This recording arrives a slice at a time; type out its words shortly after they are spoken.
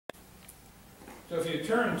So if you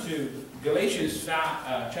turn to Galatians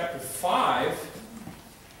chapter 5,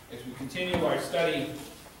 as we continue our study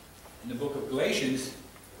in the book of Galatians,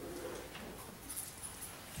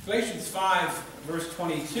 Galatians 5, verse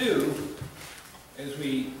 22, as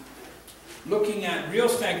we looking at real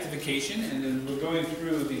sanctification, and then we're going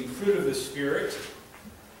through the fruit of the Spirit.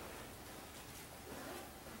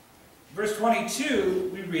 Verse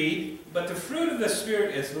 22, we read, "But the fruit of the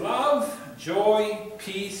Spirit is love, joy,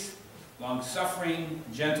 peace, long-suffering,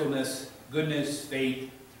 gentleness, goodness,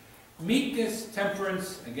 faith, meekness,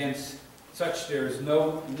 temperance. Against such there is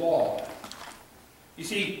no law." You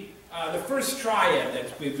see, the first triad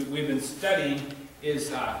that we've been studying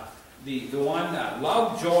is the one,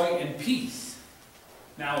 love, joy, and peace.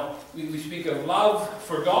 Now, we speak of love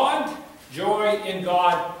for God, joy in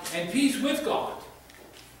God, and peace with God.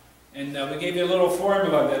 And we gave you a little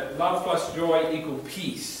formula that love plus joy equal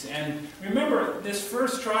peace. And remember, this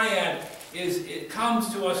first triad it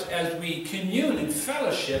comes to us as we commune in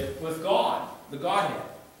fellowship with God, the Godhead.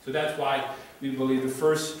 So that's why we believe the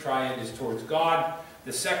first triad is towards God.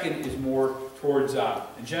 The second is more towards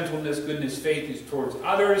gentleness, goodness, faith is towards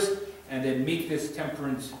others. And then meekness,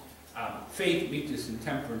 temperance, faith, meekness, and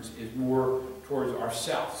temperance is more towards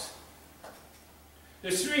ourselves.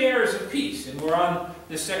 There's three areas of peace, and we're on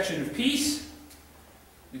this section of peace.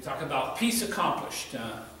 We talk about peace accomplished.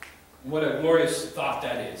 What a glorious thought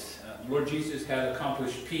that is. Lord Jesus has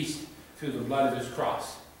accomplished peace through the blood of his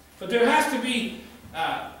cross. But there has to be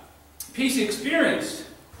peace experienced.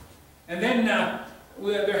 And then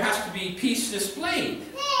there has to be peace displayed.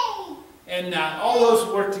 And all those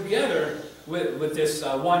work together with this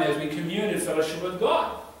one as we commune in fellowship with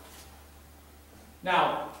God.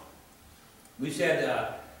 Now, we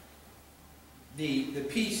said the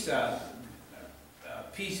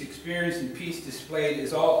peace experienced and peace displayed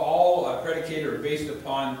is all predicated or based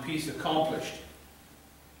upon peace accomplished.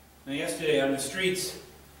 Now, yesterday on the streets,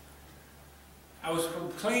 I was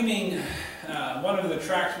proclaiming one of the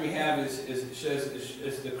tracts we have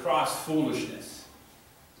is the cross foolishness,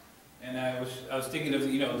 and I was thinking of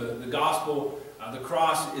the gospel. The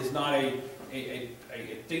cross is not a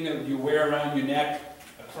thing that you wear around your neck.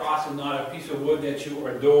 A cross is not a piece of wood that you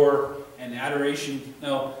adore and adoration.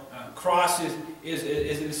 No, cross is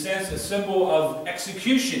in a sense a symbol of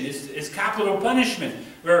execution. It's capital punishment,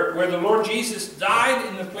 where the Lord Jesus died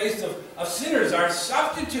in the place of sinners, our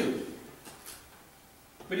substitute.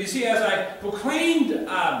 But you see, as I proclaimed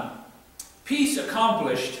peace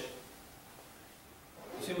accomplished,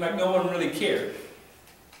 it seemed like no one really cared.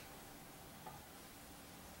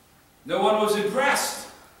 No one was impressed.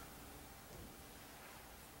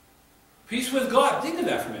 Peace with God. Think of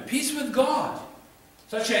that for a minute. Peace with God.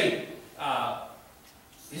 Such a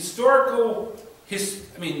historical,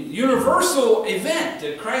 universal event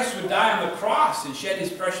that Christ would die on the cross and shed his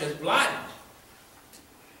precious blood.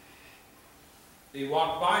 They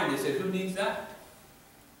walked by and they said, "Who needs that?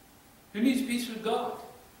 Who needs peace with God?"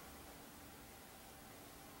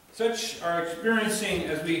 Such are experiencing,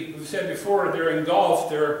 as we've said before, they're engulfed,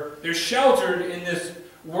 they're sheltered in this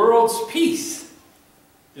world's peace.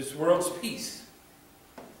 This world's peace.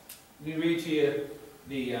 Let me read to you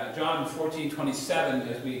the John 14:27,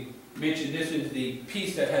 as we mentioned. This is the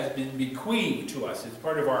peace that has been bequeathed to us. It's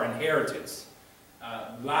part of our inheritance.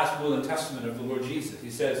 The last will and testament of the Lord Jesus. He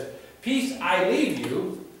says, "Peace I leave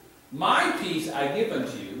you, my peace I give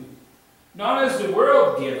unto you. Not as the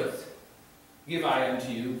world giveth, give I unto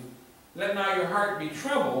you. Let not your heart be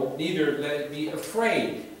troubled, neither let it be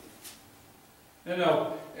afraid."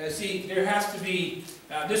 No. See, there has to be,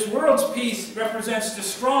 this world's peace represents the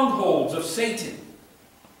strongholds of Satan.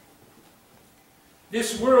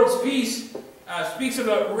 This world's peace speaks of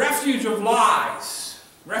a refuge of lies.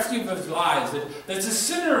 Refuge of lies that the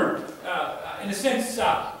sinner, in a sense,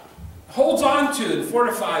 holds on to and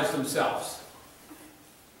fortifies themselves.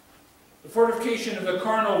 The fortification of the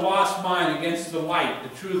carnal lost mind against the light,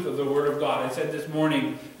 the truth of the Word of God. I said this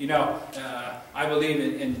morning, I believe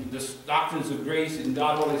in the doctrines of grace, and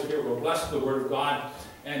God, Holy Spirit, will bless the Word of God.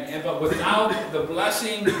 But without the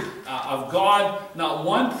blessing of God, not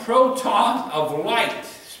one proton of light,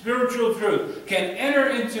 spiritual truth, can enter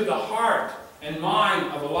into the heart and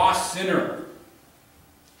mind of a lost sinner.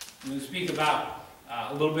 We speak about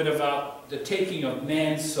a little bit about the taking of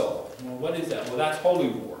man's soul. Well, what is that? Well, that's Holy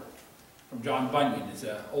War from John Bunyan. It's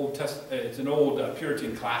an old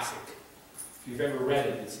Puritan classic. If you've ever read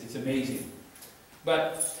it, it's amazing.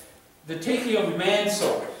 But the taking of man's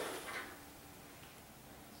soul.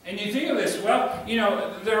 And you think of this, well, you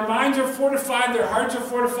know, their minds are fortified, their hearts are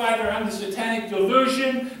fortified, they're under satanic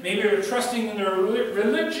delusion, maybe they're trusting in their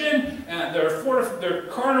religion, their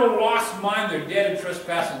carnal lost mind, they're dead in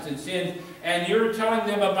trespasses and sins, and you're telling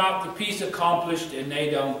them about the peace accomplished and they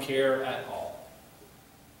don't care at all.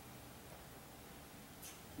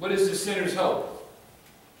 What is the sinner's hope?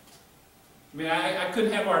 I mean, I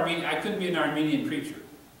couldn't be an Armenian preacher.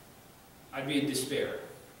 I'd be in despair.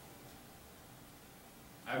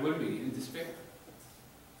 I would be in despair.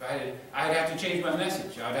 I'd have to change my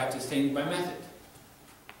message. I'd have to change my method.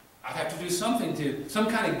 I'd have to do something some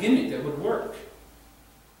kind of gimmick that would work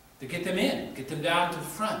to get them in, get them down to the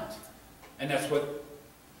front. And that's what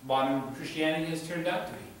modern Christianity has turned out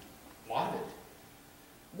to be. A lot of it.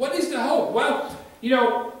 What is the hope? Well, you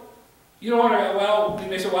don't want to, well,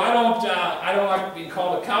 they say, well, I don't like being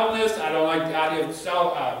called a Calvinist. I don't like the idea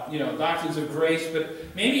of doctrines of grace.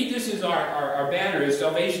 But maybe this is our banner: is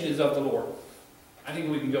salvation is of the Lord. I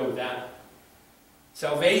think we can go with that.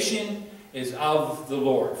 Salvation is of the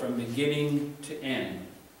Lord from beginning to end.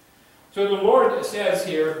 So the Lord says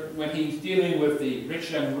here, when He's dealing with the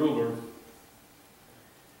rich young ruler,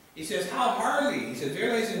 He says, "How hardly," He says,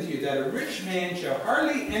 "verily I say unto you, that a rich man shall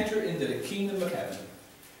hardly enter into the kingdom of heaven.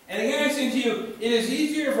 And again I say to you, it is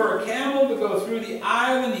easier for a camel to go through the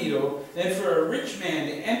eye of a needle than for a rich man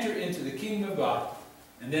to enter into the kingdom of God."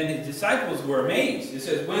 And then His disciples were amazed. It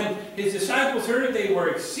says, when His disciples heard it, they were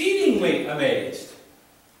exceedingly amazed,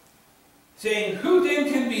 saying, "Who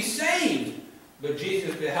then can be saved?" But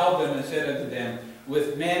Jesus beheld them and said unto them,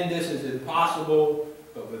 "With men this is impossible,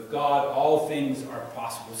 but with God all things are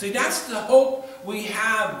possible." See, that's the hope we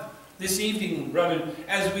have this evening, brethren,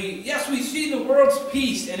 as we see the world's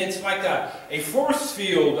peace, and it's like a force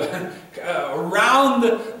field around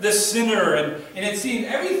the sinner, and it seems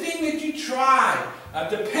everything that you try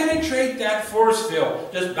to penetrate that force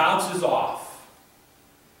field just bounces off.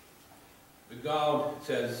 But God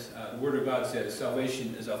says, the Word of God says,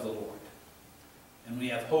 salvation is of the Lord. And we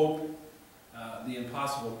have hope. The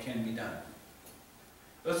impossible can be done.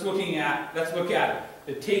 Let's look at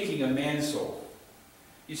the taking of man's soul.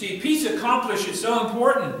 You see, peace accomplished is so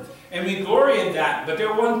important, and we glory in that. But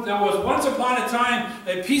there was once upon a time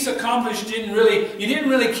that peace accomplished you didn't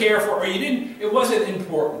really care for, or it wasn't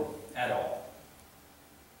important at all.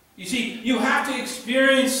 You see, you have to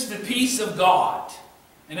experience the peace of God,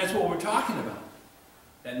 and that's what we're talking about.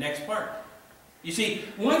 That next part. You see,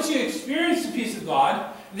 once you experience the peace of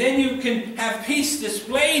God, then you can have peace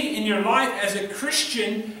displayed in your life as a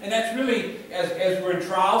Christian, and that's really as we're in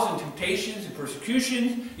trials and temptations and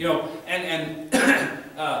persecutions, and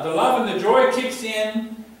the love and the joy kicks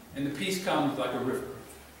in, and the peace comes like a river.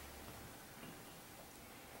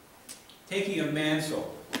 Taking of man's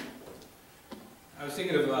soul. I was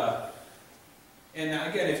thinking of, and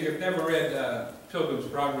again, if you've never read Pilgrim's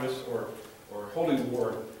Progress or Holy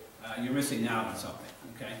War, you're missing out on something.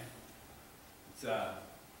 Okay.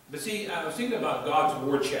 But see, I was thinking about God's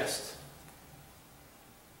war chest.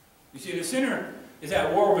 You see, the sinner is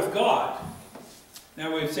at war with God.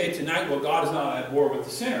 Now we'd say tonight, well, God is not at war with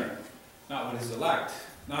the sinner, not with His elect.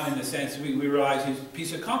 Not in the sense we realize He's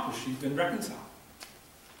peace accomplished, He's been reconciled.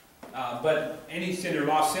 But any sinner,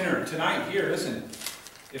 lost sinner, tonight, here, listen,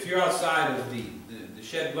 if you're outside of the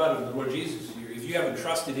shed blood of the Lord Jesus, if you haven't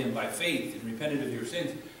trusted Him by faith and repented of your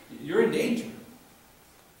sins, you're in danger.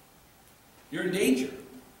 You're in danger.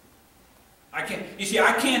 I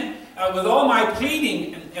can't, with all my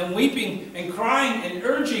pleading and weeping and crying and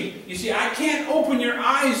urging, I can't open your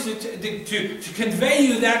eyes to convey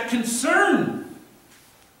you that concern.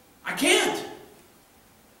 I can't.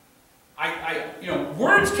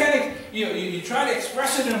 Words can't, you try to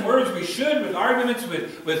express it in words, we should, with arguments,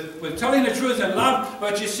 with telling the truth in love,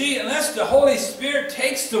 but you see, unless the Holy Spirit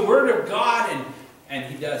takes the Word of God and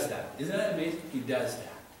He does that. Isn't that amazing? He does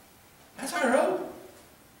that. That's our hope.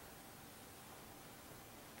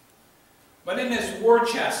 But in this war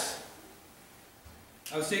chest,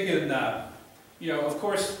 I was thinking, of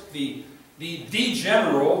course, the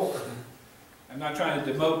general, I'm not trying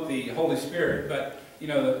to demote the Holy Spirit, but,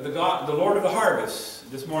 the Lord of the harvest,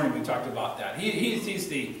 this morning we talked about that. He's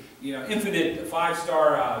the, infinite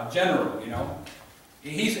five-star general,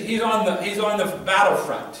 He's on the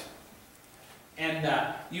battlefront.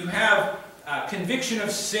 And you have conviction of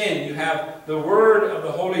sin. You have the Word of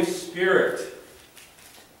the Holy Spirit.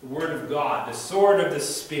 The Word of God, the sword of the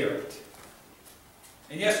Spirit.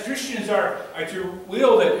 And yes, Christians are to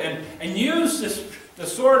wield it and use the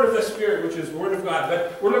sword of the Spirit, which is the Word of God.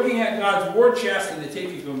 But we're looking at God's war chest and the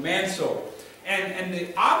taking of man's soul. And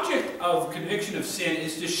the object of conviction of sin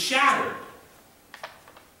is to shatter.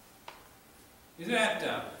 Isn't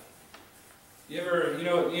that You ever, you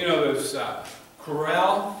know those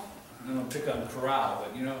corral? I don't pick on corral,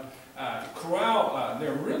 but corral,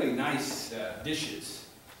 they're really nice dishes.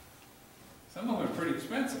 Some of them are pretty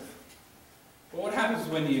expensive. But what happens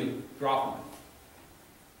when you drop one?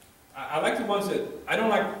 I like the ones that, I don't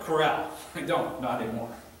like corral. I don't, not anymore.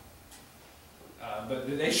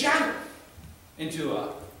 But they shatter into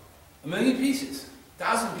a million pieces,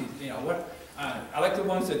 1,000 pieces. I like the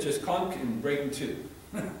ones that just clunk and break in two.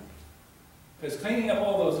 Because cleaning up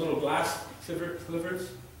all those little glass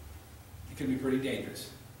slivers, it can be pretty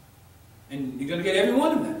dangerous. And you're going to get every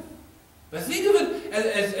one of them. But think of it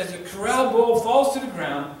as a corral bowl falls to the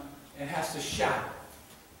ground and has to shatter.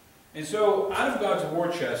 And so, out of God's war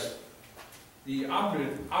chest, the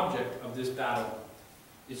object of this battle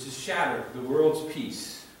is to shatter the world's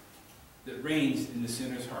peace that reigns in the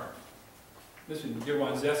sinner's heart. Listen, dear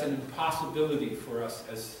ones, that's an impossibility for us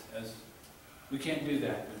as we can't do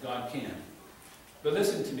that, but God can. But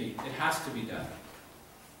listen to me, it has to be done.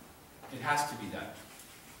 It has to be done.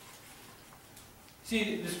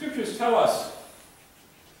 See, the scriptures tell us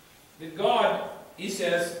that God, He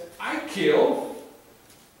says, I kill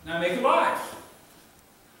and I make alive.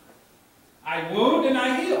 I wound and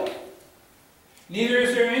I heal. Neither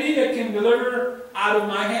is there any that can deliver out of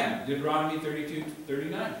my hand. Deuteronomy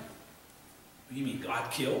 32:39. What do you mean,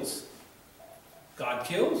 God kills? God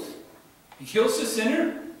kills? He kills the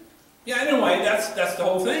sinner? Yeah, in a way, that's the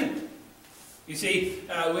whole thing. You see,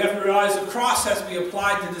 we have to realize the cross has to be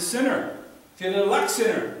applied to the sinner, to the elect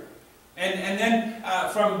sinner. And then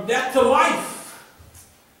from death to life,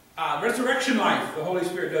 resurrection life, the Holy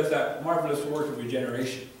Spirit does that marvelous work of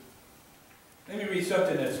regeneration. Let me read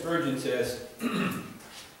something that Spurgeon says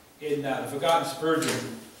in the Forgotten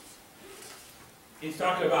Spurgeon. He's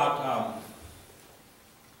talking about,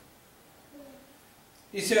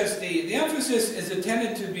 he says, the emphasis is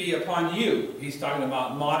intended to be upon you. He's talking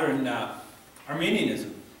about modern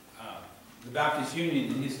Arminianism, the Baptist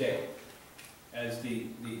Union in his day, as the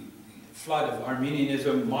flood of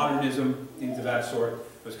Arminianism, modernism, things of that sort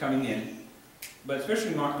was coming in. But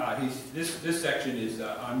especially, this section is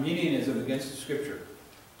Arminianism against the Scripture.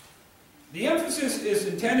 The emphasis is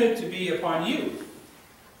intended to be upon you.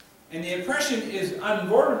 And the impression is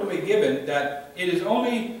unavoidably given that it is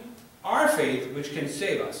only our faith which can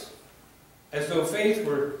save us, as though faith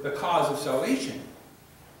were the cause of salvation.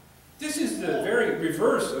 This is the very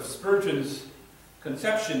reverse of Spurgeon's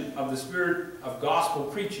conception of the spirit of gospel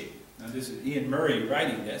preaching. Now this is Ian Murray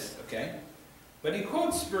writing this, okay? But he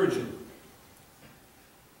quotes Spurgeon.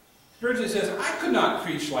 Spurgeon says, I could not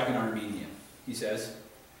preach like an Arminian, he says.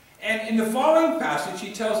 And in the following passage,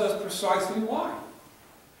 he tells us precisely why.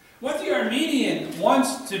 What the Arminian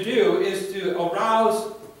wants to do is to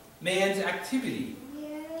arouse man's activity.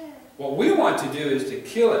 What we want to do is to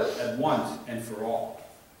kill it at once and for all.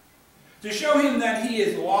 To show him that he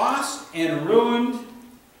is lost and ruined,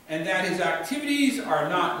 and that his activities are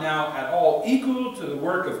not now at all equal to the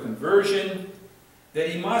work of conversion, that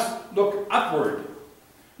he must look upward.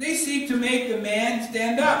 They seek to make the man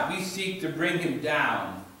stand up. We seek to bring him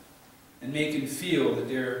down and make him feel that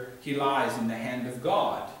there he lies in the hand of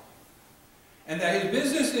God. And that his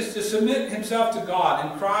business is to submit himself to God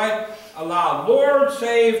and cry aloud, Lord,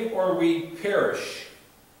 save, or we perish.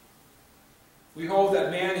 We hold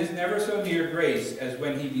that man is never so near grace as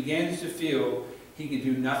when he begins to feel he can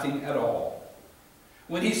do nothing at all.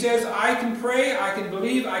 When he says, I can pray, I can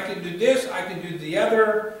believe, I can do this, I can do the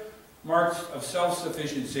other, marks of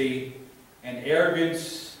self-sufficiency and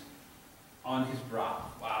arrogance on his brow.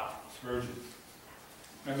 Wow, Spurgeon.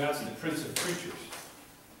 Remember, that's the Prince of Preachers.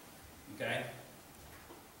 Okay?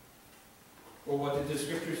 Well, what did the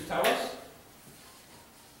Scriptures tell us?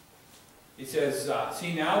 It says,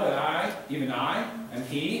 see now that I, even I, am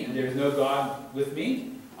He, and there is no God with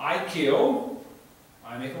me. I kill,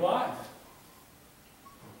 I make alive.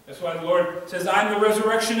 That's why the Lord says, I am the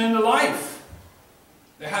resurrection and the life.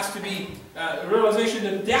 There has to be a realization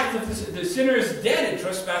that death of the sinner is dead in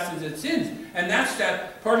trespasses and sins. And that's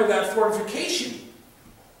that part of that fortification.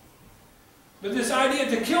 But this idea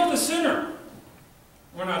to kill the sinner,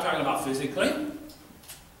 we're not talking about physically.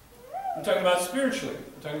 We're talking about spiritually.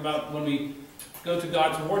 We're talking about when we go to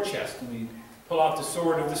God's war chest and we pull out the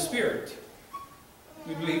sword of the Spirit.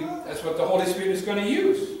 We believe that's what the Holy Spirit is going to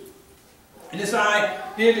use. And this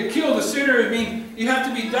idea to kill the sinner means you have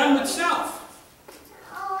to be done with self.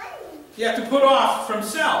 You have to put off from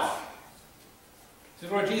self. So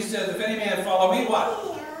the Lord Jesus says, if any man follow me,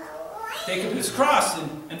 what? Take up his cross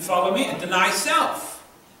and follow me and deny self.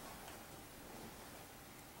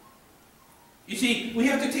 You see, we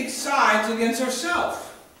have to take sides against ourselves.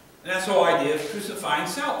 And that's the whole idea of crucifying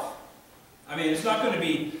self. I mean, it's not going to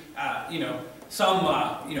be,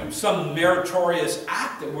 some meritorious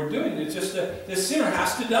act that we're doing. It's just the sinner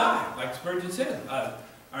has to die, like Spurgeon said.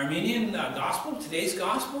 Armenian gospel, today's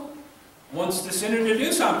gospel, wants the sinner to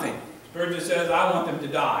do something. Spurgeon says, I want them to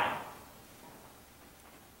die.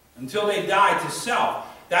 Until they die to self.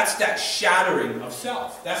 That's that shattering of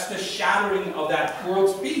self. That's the shattering of that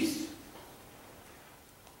world's peace.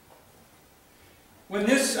 When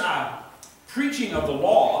this preaching of the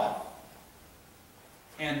law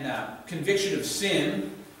and conviction of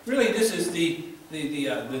sin, really this is the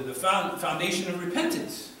foundation of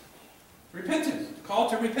repentance. Repentance, call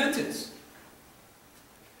to repentance.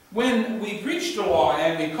 When we preach the law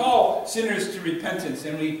and we call sinners to repentance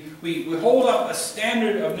and we hold up a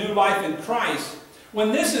standard of new life in Christ,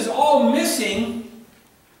 when this is all missing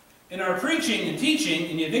in our preaching and teaching,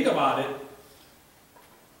 and you think about it,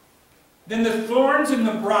 then the thorns and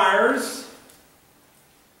the briars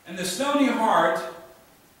and the stony heart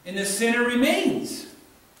in the sinner remains.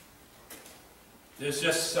 There's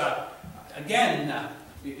just,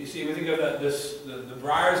 you see, we think of the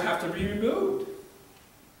briars have to be removed.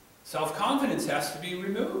 Self-confidence has to be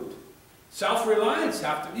removed. Self-reliance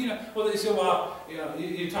have to, well, they say,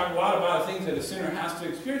 you talk a lot about things that a sinner has to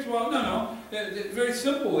experience. Well, no. Very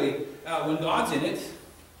simply, when God's in it,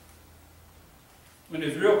 when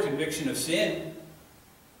there's real conviction of sin,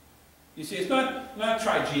 you see, it's not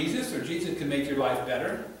try Jesus, or Jesus can make your life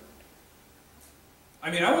better.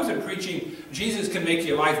 I mean, I wasn't preaching Jesus can make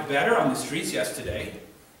your life better on the streets yesterday.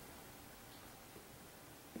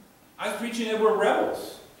 I was preaching that we're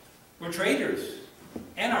rebels. We're traitors,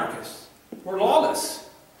 anarchists. We're lawless.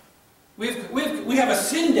 We have a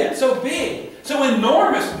sin debt so big, so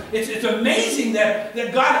enormous. It's amazing that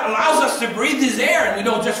God allows us to breathe His air and we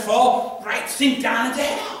don't just sink down into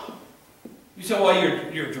hell. You say,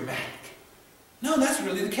 well, you're dramatic. No, that's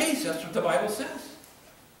really the case. That's what the Bible says.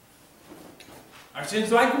 Our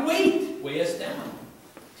sins like weigh us down,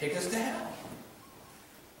 take us to hell.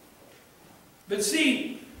 But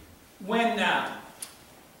see, when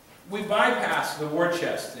we bypass the war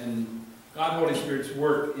chest and God, Holy Spirit's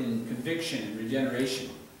work in conviction and regeneration,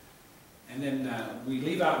 and then we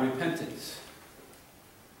leave out repentance,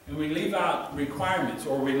 and we leave out requirements,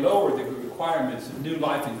 or we lower the requirements of new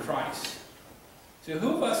life in Christ. So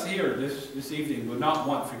who of us here this evening would not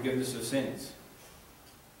want forgiveness of sins?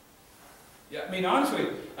 Yeah, I mean, honestly,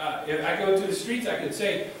 if I go to the streets, I could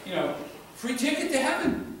say, free ticket to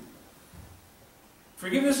heaven.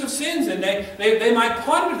 Forgiveness of sins, and they might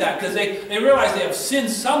ponder that because they realize they have sinned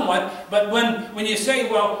somewhat, but when you say,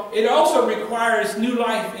 well, it also requires new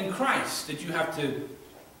life in Christ, that you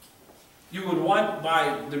would want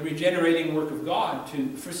by the regenerating work of God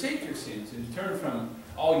to forsake your sins and turn from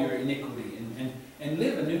all your iniquity and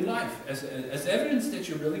live a new life as evidence that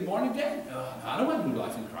you're really born again. I don't want new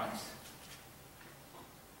life in Christ.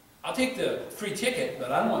 I'll take the free ticket,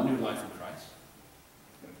 but I don't want new life in Christ.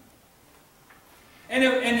 And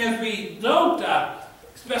if we don't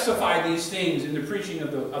specify these things in the preaching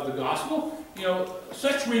of the gospel,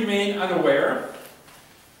 such remain unaware.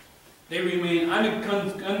 They remain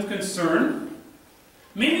unconcerned.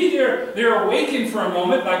 Maybe they're awakened for a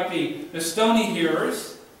moment, like the stony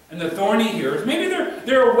hearers and the thorny hearers. Maybe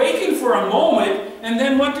they're awakened for a moment, and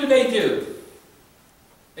then what do?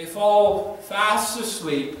 They fall fast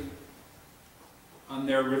asleep on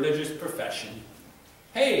their religious profession.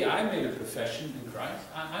 Hey, I made a profession in Christ.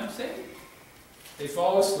 I'm saved. They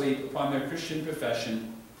fall asleep upon their Christian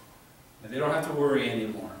profession, and they don't have to worry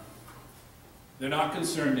anymore. They're not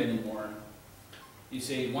concerned anymore. You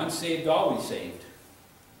say, once saved, always saved.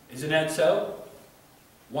 Isn't that so?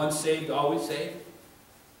 Once saved, always saved?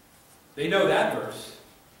 They know that verse,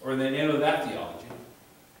 or they know that theology.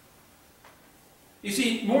 You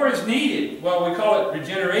see, more is needed. Well, we call it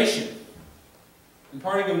regeneration,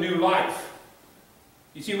 imparting of new life.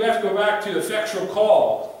 You see, we have to go back to the effectual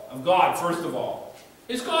call of God, first of all.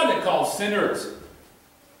 It's God that calls sinners.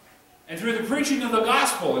 And through the preaching of the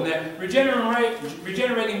gospel and the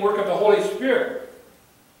regenerating work of the Holy Spirit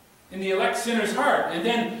in the elect sinner's heart. And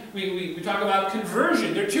then we talk about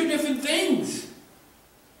conversion. They're two different things.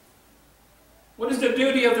 What is the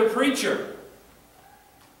duty of the preacher?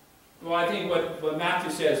 Well, I think what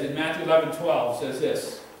Matthew says in Matthew 11:12 says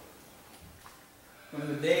this. From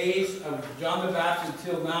the days of John the Baptist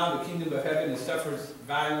until now, the kingdom of heaven has suffered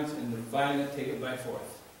violence, and the violent take it by force.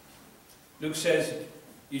 Luke says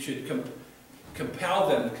you should compel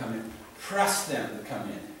them to come in, press them to come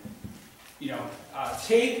in.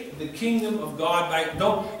 Take the kingdom of God by.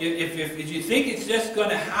 If you think it's just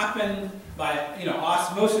going to happen by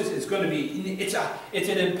osmosis, it's going to be. It's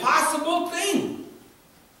an impossible thing.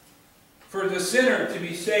 for the sinner to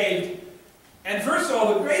be saved. And first of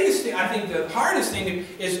all, the greatest thing, I think the hardest thing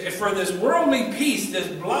is for this worldly peace, this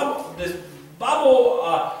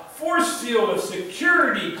bubble force field of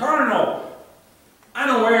security, carnal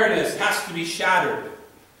unawareness has to be shattered.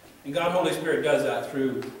 And God, Holy Spirit, does that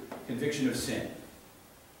through conviction of sin.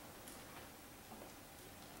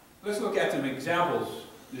 Let's look at some examples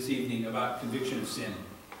this evening about conviction of sin.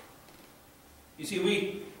 You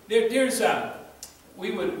see, there's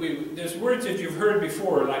words that you've heard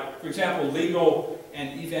before, like, for example, legal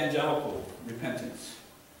and evangelical repentance.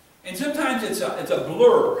 And sometimes it's a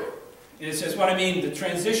blur. And it says, what I mean, the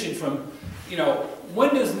transition from,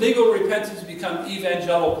 when does legal repentance become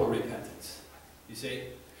evangelical repentance? You see?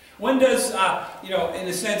 When does, in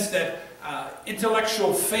the sense that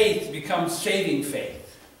intellectual faith becomes saving faith?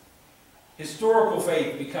 Historical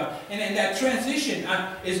faith becomes, and that transition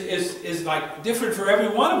is like different for every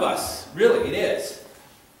one of us. Really, it is.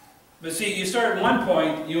 But see, you start at one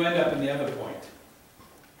point, you end up in the other point.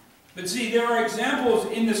 But see, there are examples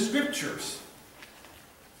in the Scriptures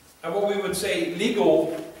of what we would say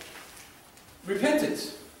legal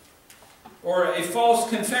repentance, or a false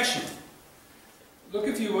confession. Look,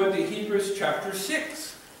 if you would, to Hebrews chapter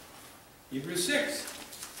 6. Hebrews 6,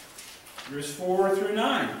 verse 4 through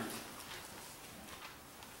 9.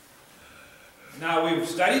 Now, we've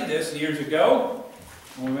studied this years ago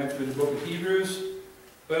when we went through the book of Hebrews,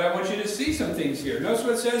 but I want you to see some things here. Notice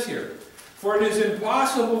what it says here. For it is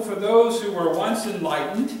impossible for those who were once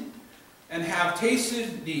enlightened and have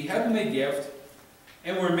tasted the heavenly gift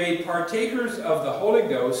and were made partakers of the Holy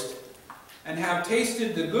Ghost and have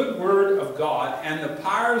tasted the good word of God and the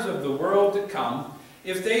powers of the world to come,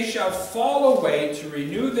 if they shall fall away, to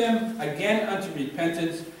renew them again unto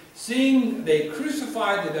repentance, seeing they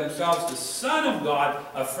crucified to themselves the Son of God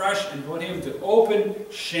afresh and put him to open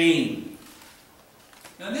shame.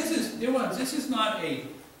 Now this is, dear ones, this is not a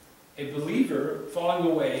believer falling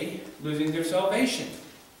away, losing their salvation.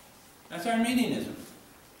 That's Arminianism.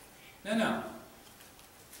 No.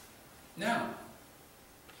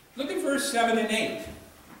 Look at verse 7 and 8.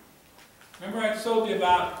 Remember I told you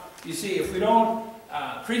about, you see, if we don't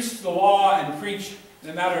preach the law and preach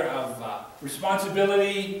the matter of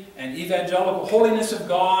responsibility and evangelical holiness of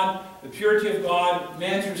God, the purity of God,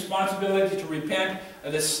 man's responsibility to repent,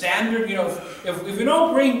 the standard, if we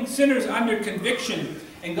don't bring sinners under conviction,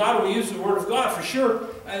 and God will use the word of God for sure,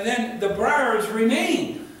 and then the briars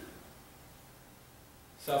remain.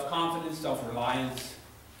 Self-confidence, self-reliance,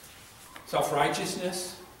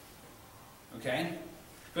 self-righteousness. Okay?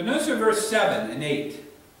 But notice verse 7 and 8.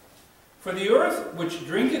 For the earth which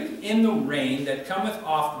drinketh in the rain that cometh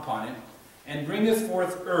oft upon it, and bringeth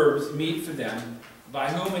forth herbs meet for them,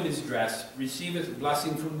 by whom it is dressed, receiveth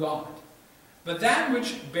blessing from God. But that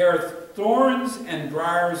which beareth thorns and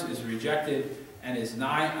briars is rejected, and is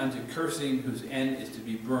nigh unto cursing, whose end is to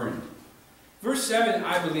be burned. Verse 7,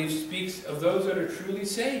 I believe, speaks of those that are truly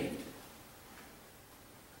saved.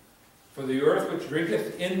 For the earth which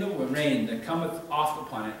drinketh in the rain that cometh oft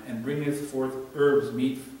upon it, and bringeth forth herbs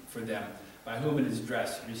meet for them, by whom it is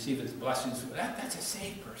dressed, receiveth blessings. That's a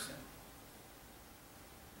saved person.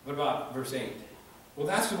 What about verse 8? Well,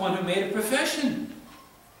 that's the one who made a profession.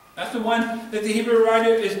 That's the one that the Hebrew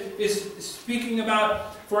writer is speaking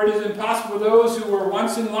about. For it is impossible for those who were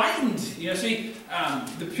once enlightened. See,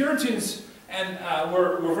 the Puritans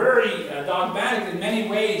were very dogmatic in many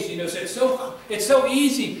ways. So it's so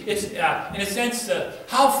easy. It's in a sense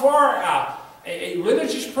how far a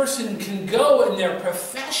religious person can go in their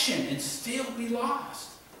profession and still be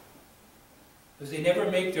lost, because they never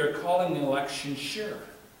make their calling and election sure.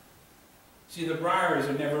 See, the briars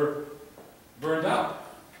are never burned up.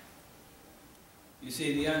 You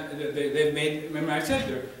see, they've made, remember I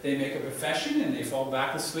said, they make a profession and they fall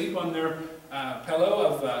back asleep on their pillow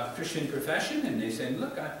of Christian profession, and they say,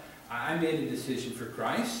 look, I made a decision for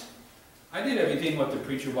Christ. I did everything what the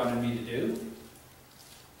preacher wanted me to do.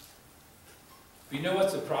 But you know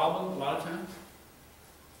what's the problem a lot of times?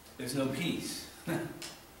 There's no peace. A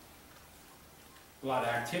lot of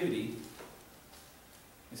activity.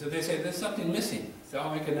 And so they say, there's something missing. So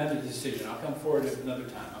I'll make another decision. I'll come forward at another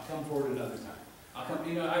time. I'll come forward another time.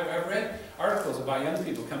 I've read articles about young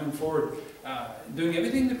people coming forward, doing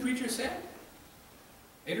everything the preacher said,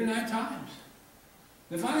 8 or 9 times.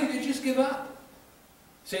 Then finally they just give up.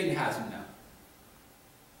 Satan has them now.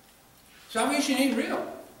 Salvation ain't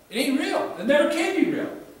real. It ain't real. It never can be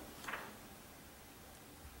real.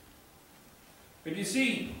 But you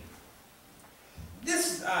see,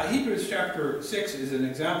 this Hebrews chapter 6 is an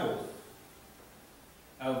example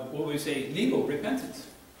of what we say legal repentance.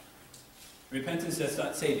 Repentance that's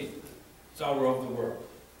not saving. It's all over the world.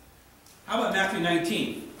 How about Matthew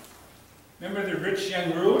 19? Remember the rich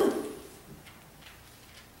young ruler?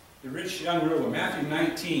 The rich young ruler, Matthew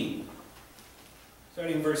 19,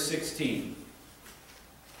 starting in verse 16.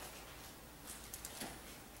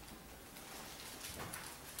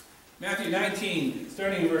 Matthew 19,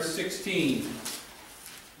 starting in verse 16,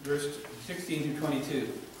 verse 16 to 22.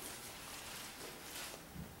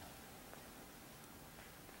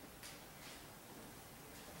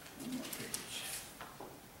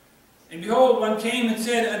 And behold, one came and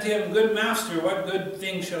said unto him, Good master, what good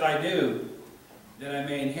thing shall I do, that I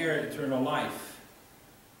may inherit eternal life?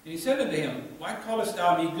 And he said unto him, Why callest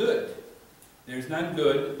thou me good? There is none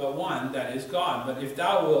good but one, that is God. But if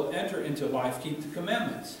thou wilt enter into life, keep the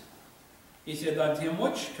commandments. He said unto him,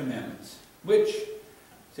 Which commandments? Which?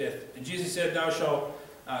 And Jesus said, Thou shalt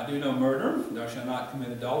do no murder, thou shalt not commit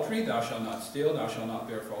adultery, thou shalt not steal, thou shalt not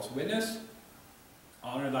bear false witness,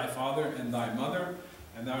 honor thy father and thy mother,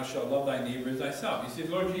 and thou shalt love thy neighbor as thyself. You see,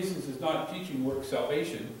 the Lord Jesus is not teaching work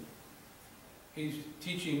salvation. He's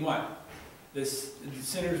teaching what? The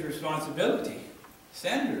sinner's responsibility,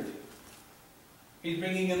 standard. He's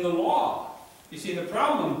bringing in the law. You see, the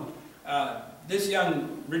problem, this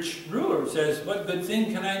young rich ruler says, What good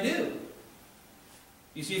thing can I do?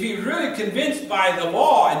 You see, if he was really convinced by the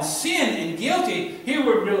law and sin and guilty, he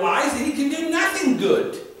would realize that he can do nothing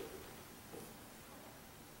good.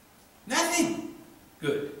 Nothing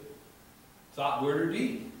good. Thought, word, or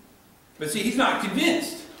deed. But see, he's not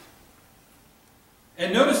convinced.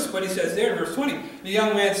 And notice what he says there in verse 20. The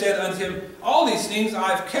young man said unto him, All these things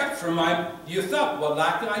I've kept from my youth up. What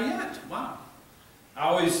lack I yet? Wow.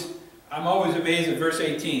 I'm always amazed at verse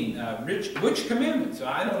 18. Which commandments? So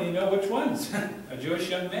I don't even know which ones. A Jewish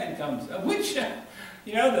young man comes. Which?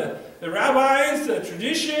 You know, the rabbis, the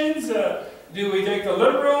traditions, do we take the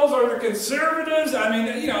liberals or the conservatives? I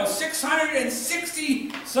mean, you know,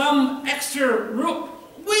 660 some extra rule.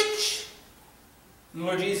 Which? And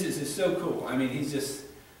Lord Jesus is so cool. I mean, he's just,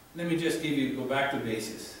 let me just go back to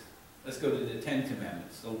basis. Let's go to the 10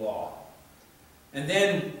 Commandments, the law. And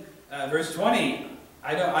then, verse 20,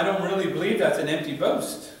 I don't really believe that's an empty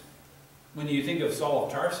boast. When you think of Saul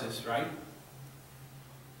of Tarsus, right?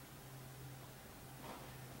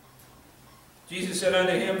 Jesus said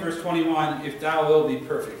unto him, verse 21, If thou wilt be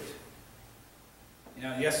perfect. You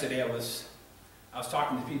know, yesterday I was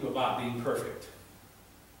talking to people about being perfect.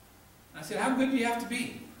 And I said, how good do you have to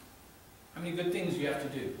be? How many good things do you have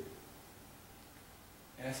to do?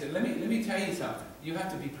 And I said, let me tell you something. You have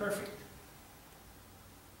to be perfect.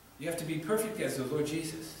 You have to be perfect as the Lord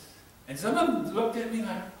Jesus. And some of them looked at me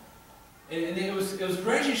like, and it was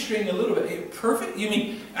registering a little bit. Hey, perfect? You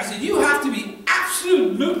mean, I said, you have to be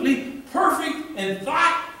absolutely perfect in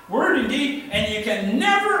thought, word, and deed, and you can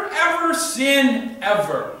never, ever sin,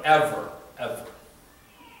 ever, ever, ever.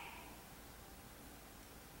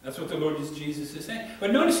 That's what the Lord Jesus is saying.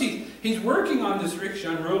 But notice he's working on this rich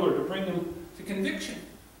young ruler to bring him to conviction.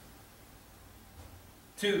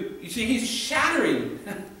 You see, he's shattering.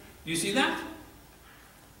 Do you see that?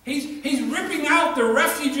 He's ripping out the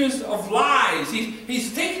refuges of lies.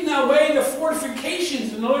 He's taking away the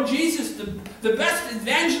fortifications of the Lord Jesus, the best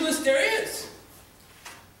evangelist there is.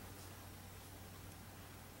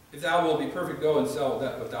 If thou wilt be perfect, go and sell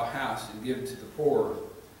that what thou hast, and give it to the poor,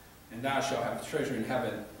 and thou shalt have treasure in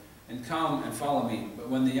heaven. And come and follow me. But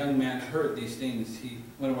when the young man heard these things, he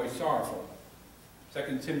went away sorrowful. 2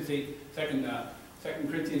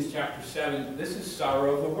 Corinthians chapter 7, this is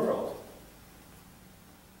sorrow of the world.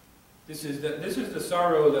 This is the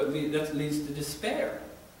sorrow that leads to despair.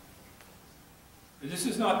 This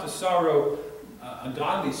is not the sorrow,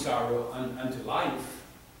 ungodly sorrow unto life.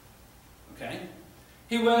 Okay?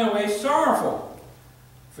 He went away sorrowful,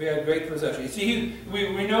 for he had great possession. You see,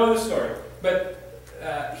 we know the story, but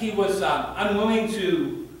he was unwilling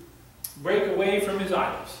to break away from his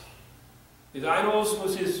idols. His idols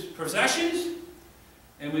was his possessions,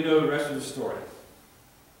 and we know the rest of the story.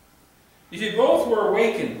 You see, both were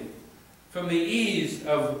awakened from the ease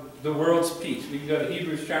of the world's peace. We can go to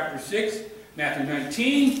Hebrews chapter 6, Matthew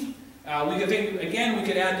 19. We could think, again, we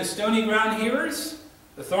could add the stony ground hearers,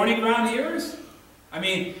 the thorny ground hearers. I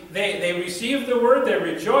mean, they receive the word, they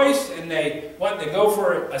rejoice, and they go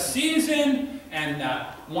for a season, and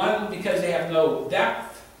one, because they have no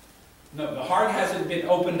depth, the heart hasn't been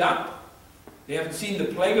opened up, they haven't seen the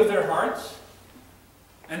plague of their hearts.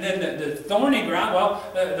 And then the thorny ground, well,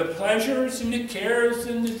 the pleasures and the cares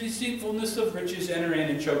and the deceitfulness of riches enter in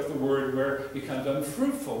and choke the word where it becomes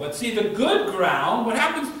unfruitful. But see, the good ground, what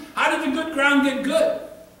happens? How did the good ground get good?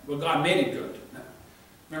 Well, God made it good.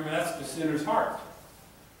 Remember, that's the sinner's heart.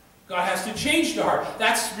 God has to change the heart.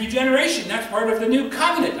 That's regeneration. That's part of the new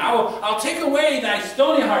covenant. I'll take away thy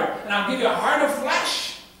stony heart, and I'll give you a heart of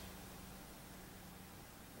flesh.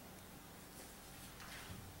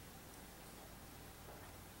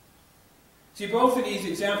 See, both of these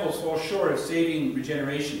examples fall short of saving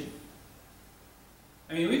regeneration.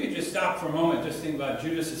 I mean, we could just stop for a moment, just think about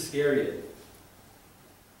Judas Iscariot.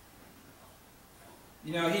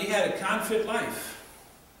 You know, he had a counterfeit life.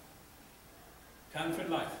 Counterfeit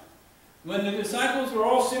life. When the disciples were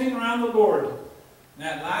all sitting around the Lord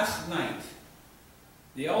that last night,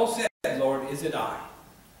 they all said, Lord, is it I?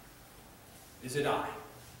 Is it I?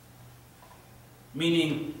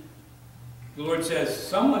 Meaning, the Lord says,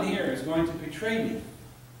 someone here is going to betray me.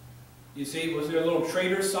 You see, was there a little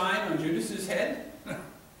traitor sign on Judas's head?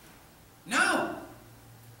 No.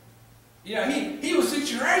 You know, he was a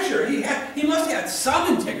treasure. He must have had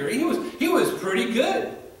some integrity. He was pretty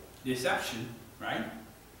good. Deception, right?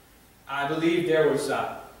 I believe there was,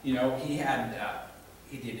 you know, he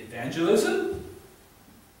did evangelism.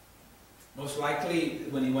 Most likely,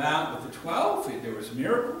 when he went out with the 12, there was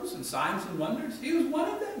miracles and signs and wonders. He was one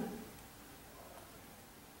of them.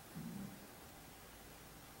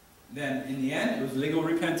 Then, in the end, it was legal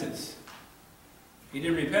repentance. He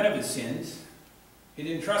didn't repent of his sins. He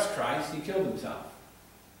didn't trust Christ. He killed himself.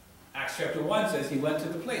 Acts chapter 1 says he went to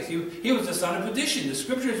the place. He was the son of perdition. The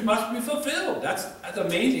scriptures must be fulfilled. That's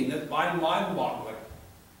amazing. That's mind-boggling.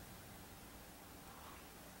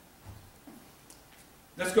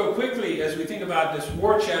 Let's go quickly as we think about this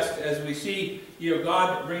war chest, as we see, you know,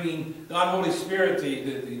 God bringing, God Holy Spirit,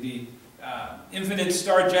 the infinite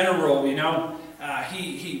star general, you know,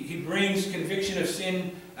 he brings conviction of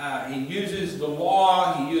sin. He uses the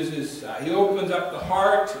law. He opens up the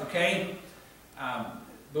heart. Okay,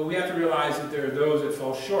 but we have to realize that there are those that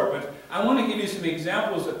fall short. But I want to give you some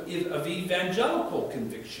examples of evangelical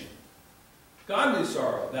conviction, godly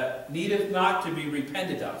sorrow that needeth not to be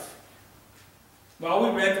repented of. Well,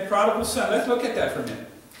 we read the prodigal son. Let's look at that for a minute.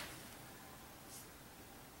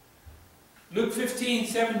 Luke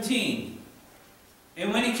 15:17.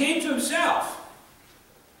 And when he came to himself.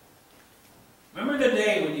 Remember the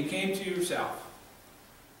day when you came to yourself?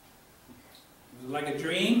 It was like a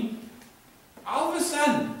dream. All of a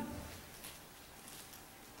sudden,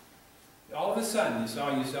 you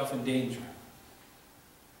saw yourself in danger.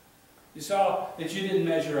 You saw that you didn't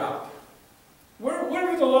measure up.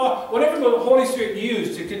 Whatever the Holy Spirit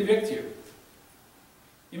used to convict you.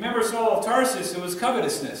 You remember Saul of Tarsus, it was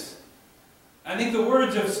covetousness. I think the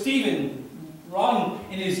words of Stephen rung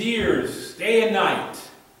in his ears day and night,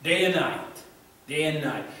 day and night. Day and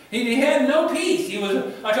night. He had no peace. He was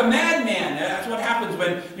like a madman. That's what happens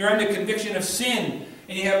when you're under conviction of sin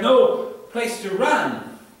and you have no place to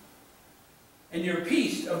run. And your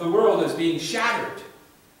peace of the world is being shattered.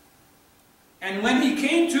 And when he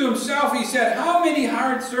came to himself, he said, how many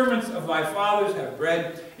hired servants of my father's have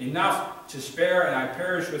bread enough to spare, and I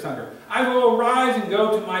perish with hunger? I will arise and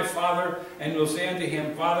go to my father, and will say unto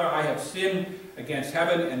him, Father, I have sinned against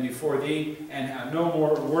heaven and before thee, and am no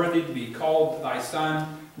more worthy to be called thy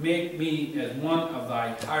son. Make me as one of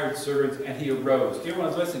thy hired servants. And he arose. Dear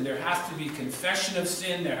ones, listen, there has to be confession of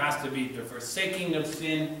sin. There has to be the forsaking of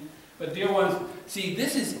sin. But dear ones, see,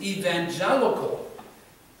 this is evangelical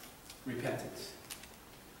repentance.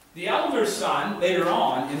 The elder son, later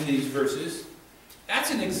on in these verses, that's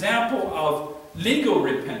an example of legal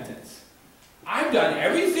repentance. I've done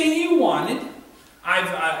everything you wanted. I've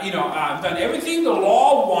done everything the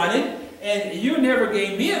law wanted, and you never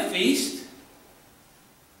gave me a feast.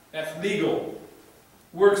 That's legal.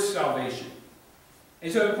 Works salvation.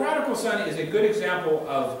 And so the prodigal son is a good example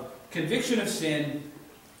of conviction of sin,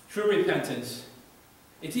 true repentance.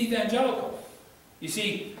 It's evangelical. You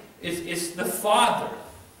see, it's the Father.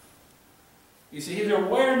 You see, his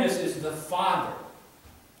awareness is the Father.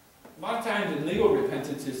 A lot of times in legal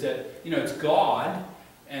repentance is that, you know, it's God,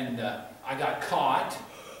 and I got caught,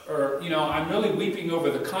 or, you know, I'm really weeping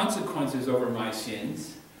over the consequences over my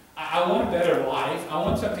sins. I want a better life. I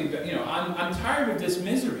want something better. You know, I'm tired of this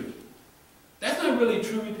misery. That's not really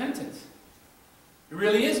true repentance. It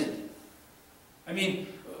really isn't. I mean,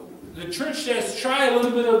 the church says, try a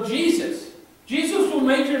little bit of Jesus. Jesus will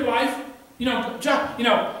make your life,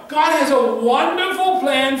 God has a wonderful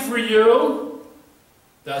plan for you.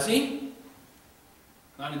 Does he?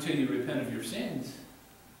 Not until you repent of your sins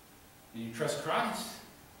and you trust Christ.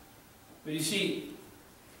 But you see,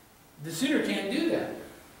 the sinner can't do that.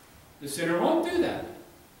 The sinner won't do that.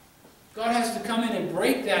 God has to come in and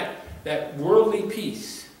break that worldly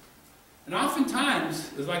peace. And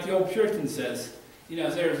oftentimes, it's like the old Puritan says,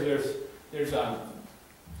 there's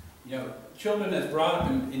children that's brought up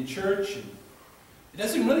in church. And it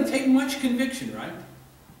doesn't really take much conviction, right?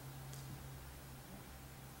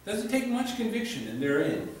 It doesn't take much conviction, and they're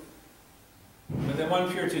in. But then one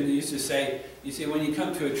Puritan used to say, you see, when you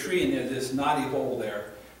come to a tree and there's this knotty hole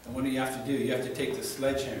there, and what do you have to do? You have to take the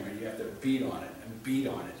sledgehammer and you have to beat on it, and beat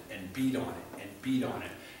on it, and beat on it, and beat on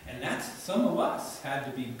it. And that's, some of us had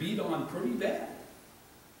to be beat on pretty bad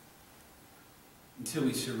until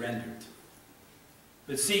we surrendered.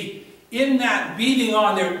 But see, in that beating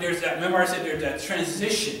on, there's that, remember I said there's that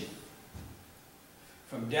transition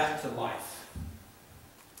from death to life.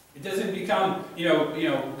 It doesn't become,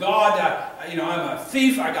 God, I'm a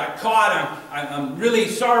thief, I got caught, I'm really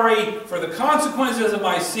sorry for the consequences of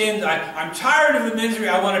my sins, I'm tired of the misery,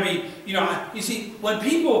 I want to be, you see, when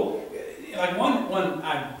people, like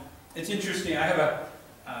it's interesting, I've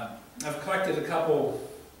collected a couple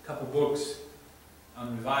books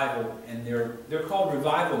on revival, and they're called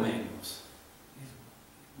revival manuals.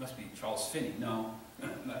 It must be Charles Finney. No,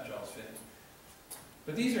 not Charles Finney.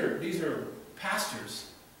 But these are pastors.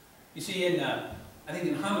 You see, I think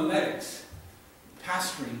in homiletics,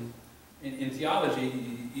 pastoring, in theology,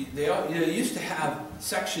 they used to have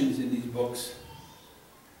sections in these books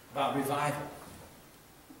about revival.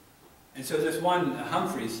 And so there's one,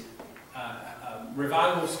 Humphreys,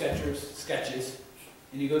 revival sketches,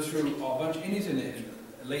 and he goes through a bunch, and he's in the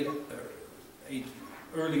late,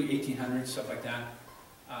 early 1800s, stuff like that.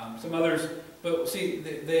 Some others, but see,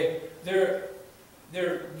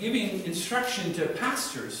 they're giving instruction to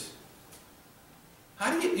pastors.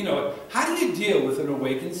 How do you deal with an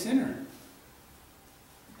awakened sinner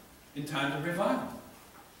in times of revival?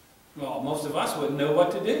 Well, most of us wouldn't know what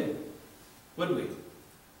to do, would we?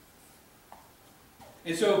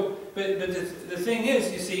 And so, but the thing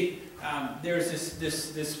is, you see, there's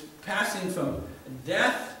this passing from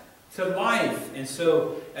death to life, and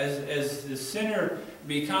so as the sinner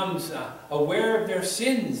becomes aware of their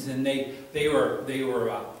sins, and they were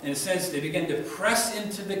in a sense, they begin to press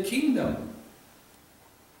into the kingdom.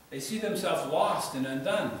 They see themselves lost and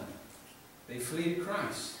undone. They flee to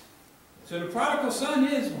Christ. So the prodigal son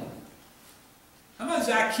is one. How about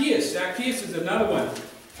Zacchaeus? Zacchaeus is another one.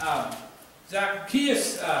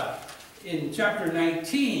 Zacchaeus, in chapter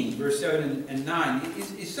 19, verse 7 and 9,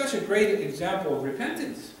 is such a great example of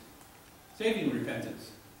repentance, saving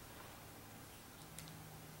repentance.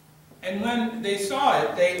 And when they saw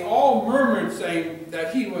it, they all murmured, saying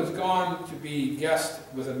that he was gone to be guest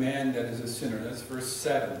with a man that is a sinner. That's verse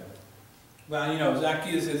 7. Well,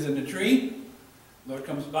 Zacchaeus is in the tree. The Lord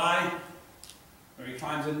comes by, or he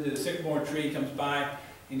climbs into the sycamore tree, comes by,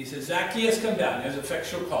 and he says, Zacchaeus, come down. There's an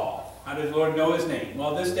effectual call. How does the Lord know his name?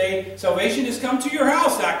 Well, this day salvation has come to your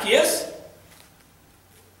house, Zacchaeus.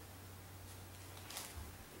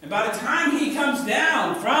 And by the time he comes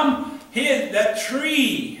down from that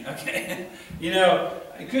tree, okay,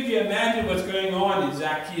 could you imagine what's going on in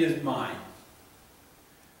Zacchaeus' mind?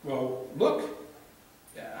 Well, look,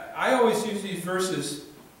 I always use these verses.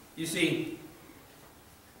 You see,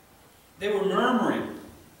 they were murmuring.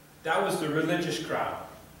 That was the religious crowd,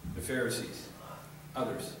 the Pharisees,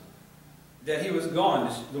 others. That he was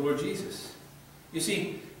gone, the Lord Jesus. You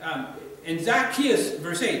see, in Zacchaeus,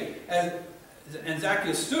 verse 8, and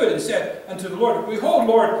Zacchaeus stood and said unto the Lord, Behold,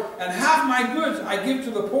 Lord, and half my goods I give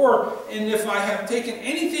to the poor, and if I have taken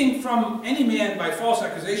anything from any man by false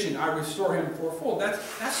accusation, I restore him fourfold.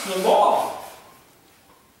 That's the law.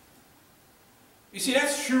 You see,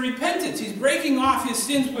 that's true repentance. He's breaking off his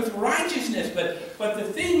sins with righteousness. But the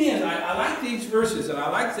thing is, I like these verses, and I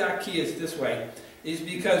like Zacchaeus this way, is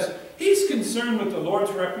because he's concerned with the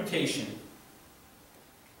Lord's reputation.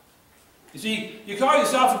 You see, you call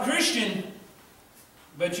yourself a Christian,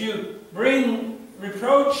 but you bring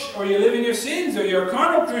reproach, or you live in your sins, or you're a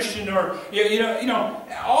carnal Christian, or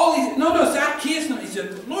all these. No, Zacchaeus. No, he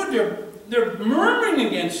said, Lord, they're murmuring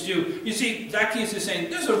against you. You see, Zacchaeus is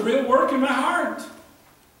saying, there's a real work in my heart.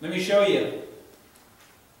 Let me show you.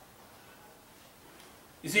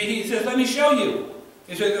 You see, he says, let me show you.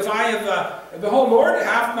 He says, if I have, behold, Lord,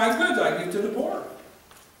 half my goods I give to the poor.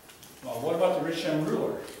 Well, what about the rich young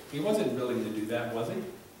ruler? He wasn't willing to do that, was he?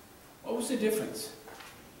 What was the difference?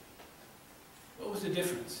 What was the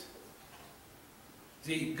difference?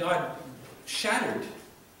 See, God shattered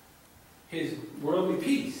his worldly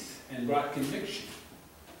peace and brought conviction.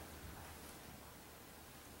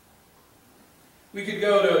 We could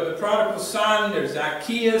go to the prodigal son, there's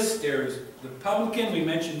Zacchaeus, there's the publican, we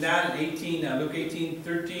mentioned that in Luke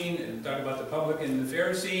 18:13, and talked about the publican and the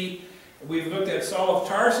Pharisee. We've looked at Saul of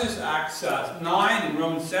Tarsus, Acts 9, and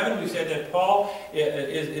Romans 7. We said that Paul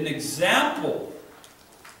is an example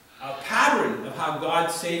pattern of how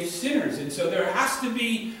God saves sinners. And so there has to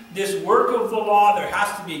be this work of the law. There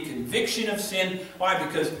has to be conviction of sin. Why?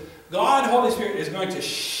 Because God, Holy Spirit, is going to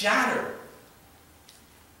shatter.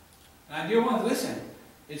 And dear ones, listen.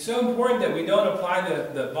 It's so important that we don't apply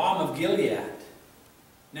the balm of Gilead.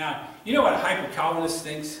 Now, you know what a hyper-Calvinist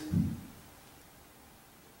thinks?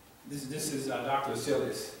 This is Dr.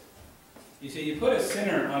 Osilius. You see, you put a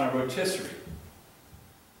sinner on a rotisserie.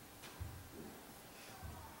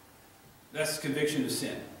 That's conviction of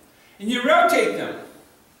sin. And you rotate them.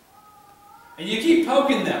 And you keep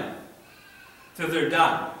poking them till they're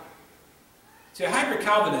done. See, a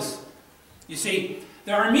hyper-Calvinist, you see,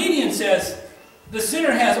 the Arminian says the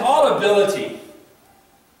sinner has all ability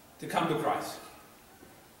to come to Christ.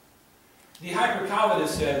 The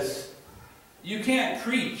hyper-Calvinist says you can't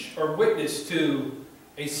preach or witness to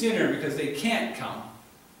a sinner because they can't come.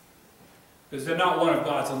 Because they're not one of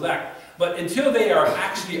God's elect. But until they are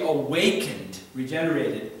actually awakened,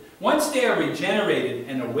 regenerated, once they are regenerated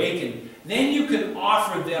and awakened, then you can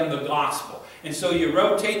offer them the gospel. And so you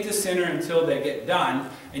rotate the sinner until they get done,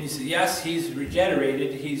 and you say, yes, he's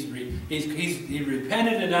regenerated, he's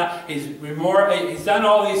repented enough, he's done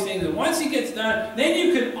all these things, and once he gets done, then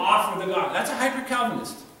you can offer the gospel. That's a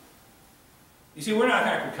hyper-Calvinist. You see, we're not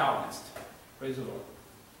hyper-Calvinist. Praise the Lord.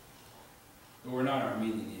 But we're not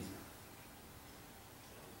Armenian either.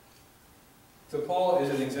 So Paul is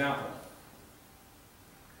an example.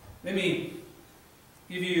 Let me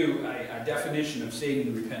give you a definition of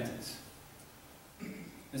saving repentance.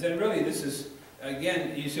 And then really this is,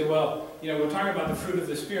 again, you say, well, you know, we're talking about the fruit of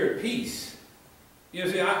the Spirit, peace. You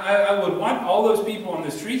know, see, I would want all those people on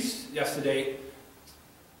the streets yesterday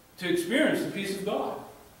to experience the peace of God.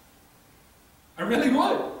 I really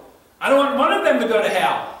would. I don't want one of them to go to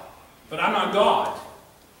hell, but I'm not God.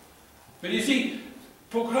 But you see,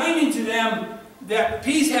 proclaiming to them that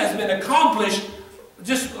peace has been accomplished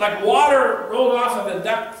just like water rolled off of a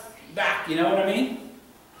duck's back, you know what I mean?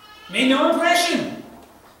 Made no impression.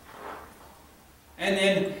 And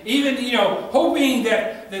then even, you know, hoping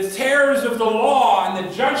that the terrors of the law and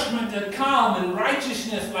the judgment that come and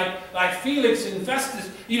righteousness like Felix and Festus,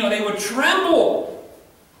 you know, they would tremble.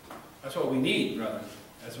 That's what we need, brothers.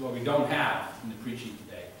 That's what we don't have in the preaching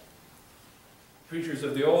today. Preachers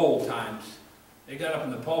of the old times, they got up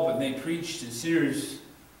in the pulpit and they preached to sinners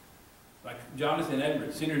like Jonathan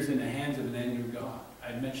Edwards, sinners in the hands of an angry God.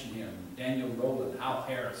 I mentioned him, Daniel Rowland, Hal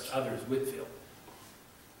Harris, others, Whitfield.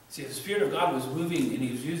 See, the Spirit of God was moving, and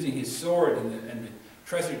He was using His sword and the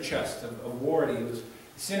treasure chest of war.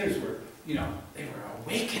 Sinners were, you know, they were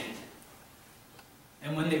awakened.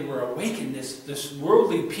 And when they were awakened, this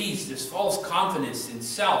worldly peace, this false confidence in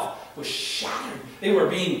self was shattered. They were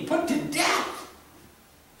being put to death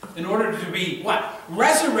in order to be, what?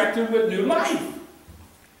 Resurrected with new life.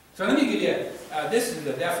 So let me give you, this is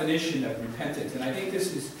the definition of repentance. And I think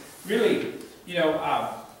this is really, you know,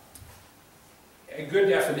 a good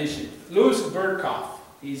definition. Louis Berkhoff,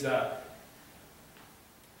 he's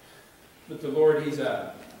with the Lord, he's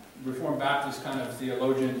a Reformed Baptist kind of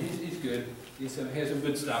theologian. He's good. He has some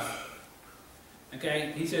good stuff.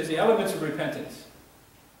 Okay? He says the elements of repentance.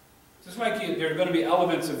 Just like there are going to be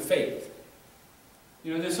elements of faith.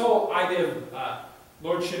 You know, this whole idea of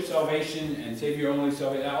Lordship salvation and Savior-only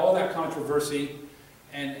salvation, all that controversy,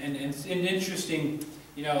 and interesting,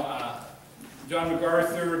 you know, John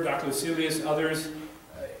MacArthur, Dr. Osilius, others,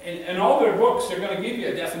 in all their books, they're going to give you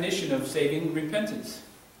a definition of saving repentance.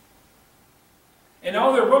 In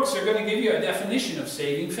all their books, they're going to give you a definition of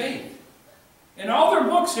saving faith. In all their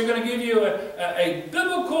books, they're going to give you a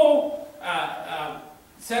biblical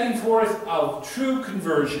setting forth of true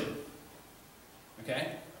conversion.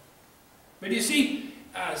 Okay? But you see,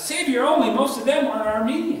 Savior only, most of them are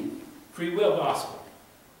Armenian. Free will gospel.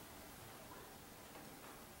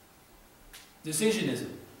 Decisionism.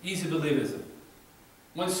 Easy believism.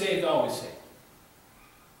 Once saved, always saved.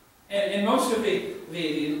 And most of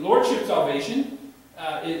the Lordship salvation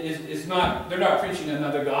is not, they're not preaching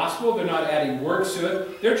another gospel, they're not adding works to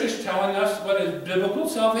it, they're just telling us what is biblical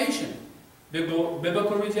salvation,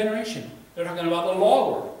 biblical regeneration. They're talking about the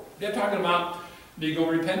law work. They're talking about legal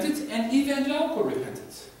repentance and evangelical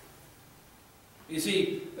repentance. You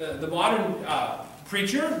see, the modern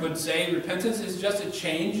preacher would say repentance is just a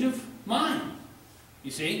change of mind. You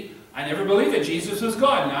see, I never believed that Jesus was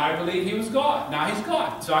God. Now I believe He was God. Now He's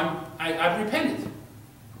God. So I've repented.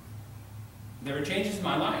 Never changes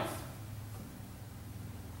my life.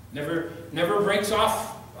 Never breaks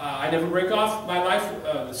off. I never break off my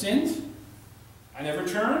life sins. I never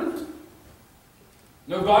turn.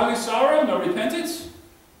 No godly sorrow. No repentance.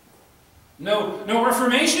 No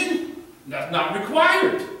reformation. That's not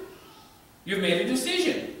required. You've made a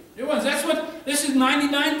decision. That's what, this is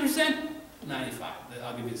 99%, 95,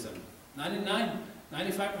 I'll give you some.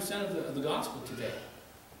 95% of the gospel today.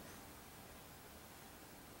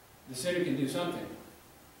 The sinner can do something.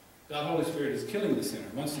 God, Holy Spirit is killing the sinner,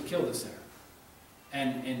 wants to kill the sinner.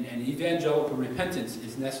 And evangelical repentance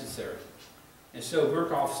is necessary. And so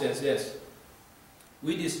Burkhoff says this: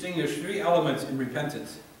 we distinguish three elements in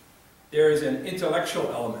repentance. There is an intellectual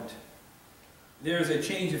element. There is a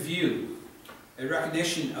change of view, a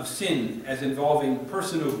recognition of sin as involving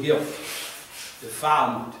personal guilt,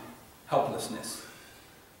 defilement, helplessness.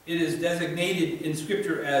 It is designated in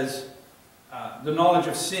Scripture as the knowledge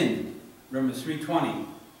of sin, Romans 3:20,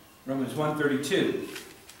 Romans 1:32.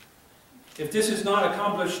 If this is not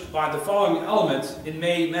accomplished by the following elements, it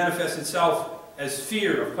may manifest itself as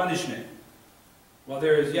fear of punishment, while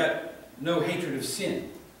there is yet no hatred of sin.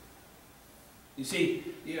 You see,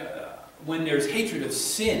 when there's hatred of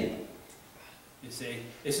sin, you see,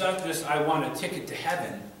 it's not just I want a ticket to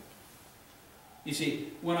heaven. You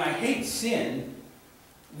see, when I hate sin,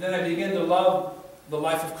 then I begin to love the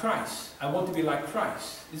life of Christ. I want to be like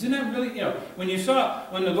Christ. Isn't that really, when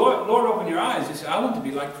the Lord opened your eyes, you say, I want to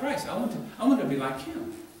be like Christ. I want to be like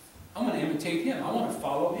Him. I want to imitate Him. I want to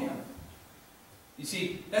follow Him. You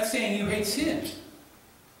see, that's saying you hate sin.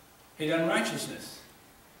 Hate unrighteousness.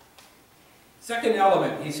 Second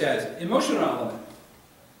element, he says, emotional element.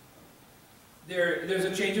 There's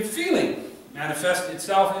a change of feeling. Manifests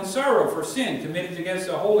itself in sorrow for sin committed against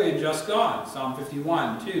a holy and just God. Psalm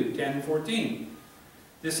 51, 2, 10, and 14.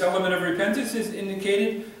 This element of repentance is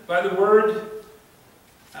indicated by the word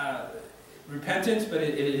repentance, but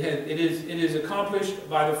it is accomplished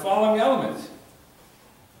by the following elements.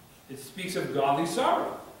 It speaks of godly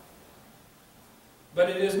sorrow. But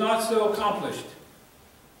it is not so accomplished.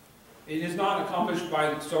 It is not accomplished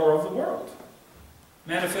by the sorrow of the world.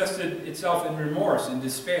 Manifested itself in remorse and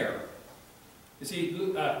despair. You see,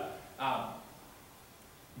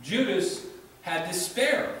 Judas had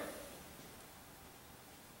despair.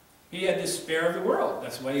 He had despair of the world.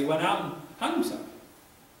 That's why he went out and hung himself.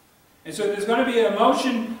 And so there's going to be an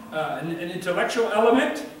emotion, an intellectual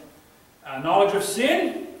element, knowledge of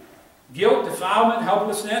sin, guilt, defilement,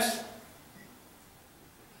 helplessness.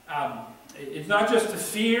 It's not just a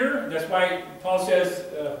fear. That's why Paul says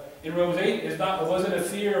in Romans 8, it wasn't a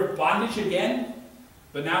fear of bondage again,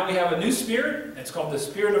 but now we have a new spirit. That's called the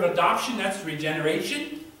spirit of adoption. That's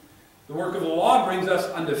regeneration. The work of the law brings us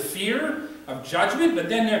under fear of judgment, but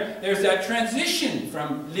then there's that transition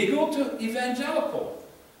from legal to evangelical,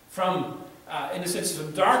 from, in a sense,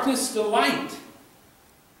 from darkness to light.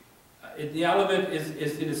 The element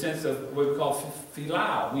is in a sense of what we call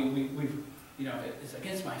philau. It's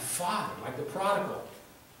against my father, like the prodigal.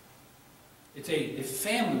 It's a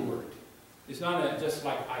family word. It's not just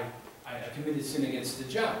like I committed sin against the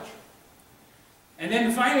judge. And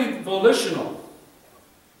then finally, volitional.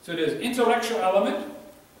 So there's intellectual element,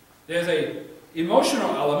 there's a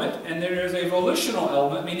emotional element, and then there's a volitional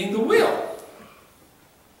element, meaning the will.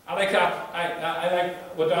 I like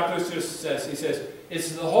what Dr. Seuss says. He says,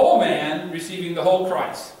 it's the whole man receiving the whole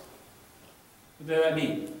Christ. What does that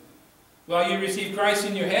mean? Well, you receive Christ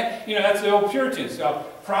in your head. That's the old Puritans.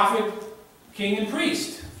 Prophet, king, and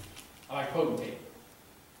priest. I like potentate.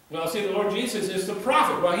 Well, see, the Lord Jesus is the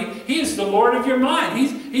prophet. Well, he is the Lord of your mind.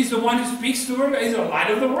 He's the one who speaks the word. He's the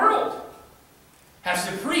light of the world. As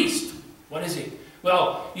the priest, what is he?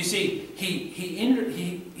 Well, you see,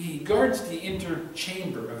 he guards the inner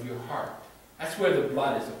chamber of your heart. That's where the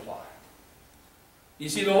blood is applied. You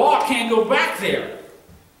see, the law can't go back there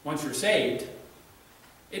once you're saved.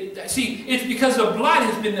 It's because the blood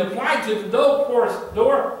has been applied to the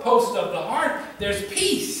doorpost of the heart. There's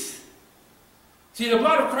peace. See, the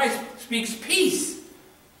blood of Christ speaks peace.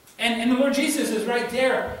 And the Lord Jesus is right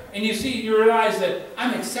there. And you realize that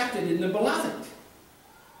I'm accepted in the beloved.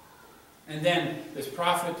 And then there's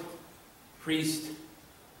prophet, priest,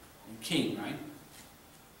 and king, right?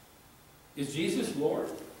 Is Jesus Lord?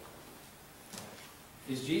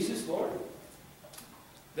 Is Jesus Lord?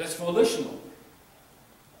 That's volitional.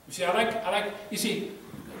 You see,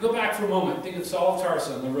 go back for a moment. Think of Saul of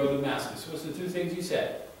Tarsus on the road to Damascus. What's the two things he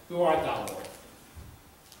said? Who art thou, Lord?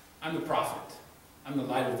 I'm the prophet. I'm the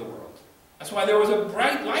light of the world. That's why there was a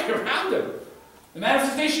bright light around him. The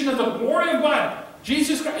manifestation of the glory of God.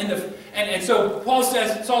 Jesus Christ. And so Saul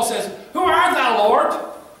says, who art thou, Lord?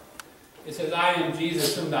 It says, I am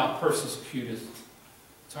Jesus whom thou persecutest.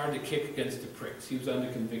 It's hard to kick against the pricks. He was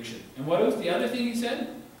under conviction. And what was the other thing he said?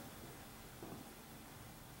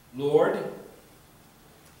 Lord,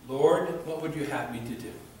 what would you have me to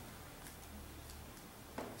do?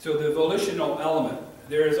 So the volitional element,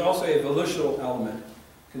 there is also a volitional element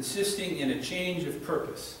consisting in a change of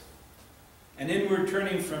purpose, an inward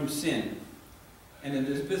turning from sin, and a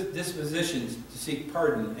disposition to seek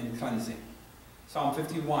pardon and cleansing. Psalm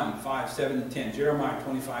 51, 5, 7, and 10, Jeremiah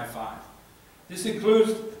 25, 5. This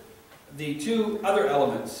includes the two other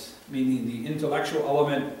elements, meaning the intellectual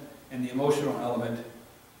element and the emotional element,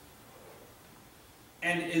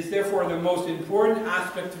 and is therefore the most important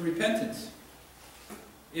aspect of repentance.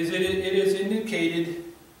 It is indicated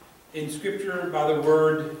in Scripture by the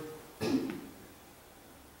word,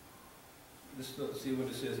 let's see what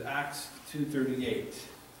it says, Acts 2:38.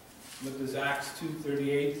 What does Acts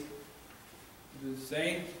 2:38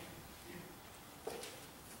 say?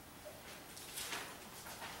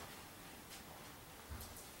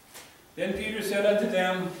 Then Peter said unto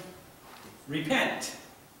them, repent,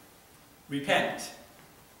 repent,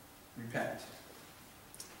 repent.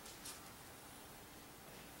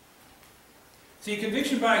 See,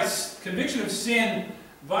 conviction of sin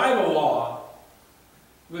by the law,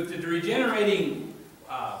 with the regenerating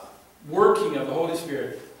working of the Holy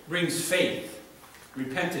Spirit, brings faith,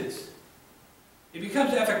 repentance. It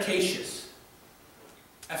becomes efficacious.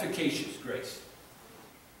 Efficacious grace.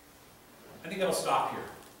 I think I'll stop here.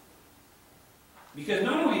 Because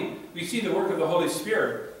not only we see the work of the Holy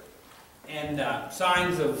Spirit and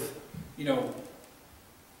signs of,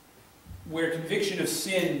 where conviction of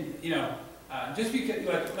sin, just because,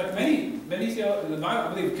 like many say, in the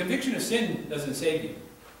Bible, I believe conviction of sin doesn't save you.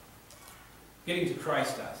 Getting to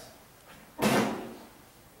Christ does.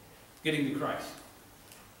 Getting to Christ.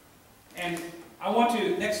 And I want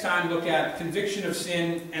to next time look at conviction of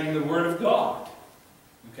sin and the Word of God.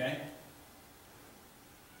 Okay?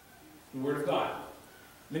 The Word of God.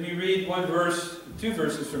 Let me read two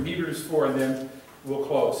verses from Hebrews 4, and then we'll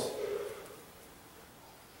close.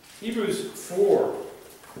 Hebrews 4.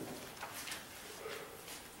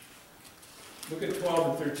 Look at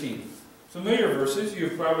 12 and 13. Familiar verses.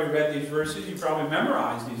 You've probably read these verses. You've probably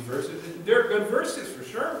memorized these verses. They're good verses for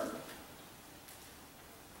sure.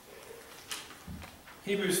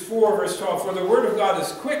 Hebrews 4, verse 12. For the Word of God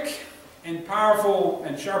is quick and powerful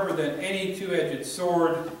and sharper than any two-edged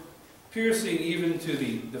sword, piercing even to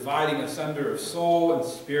the dividing asunder of soul and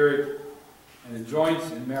spirit, and the joints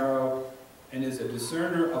and marrow, and is a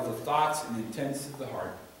discerner of the thoughts and intents of the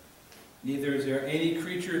heart. Neither is there any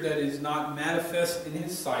creature that is not manifest in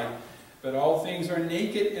his sight, but all things are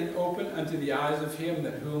naked and open unto the eyes of him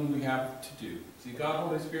that whom we have to do. See, God,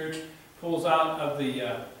 Holy Spirit, pulls out of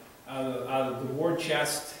the war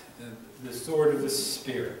chest the sword of the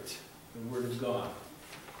Spirit, the Word of God.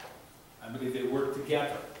 I believe they work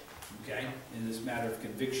together, okay, in this matter of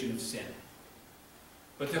conviction of sin.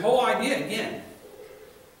 But the whole idea, again,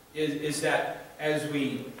 is that as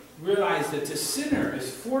we realize that the sinner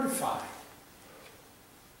is fortified,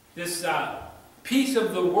 this piece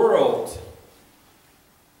of the world,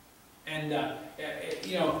 and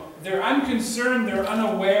they're unconcerned, they're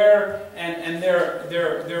unaware, and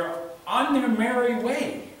they're on their merry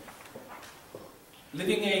way,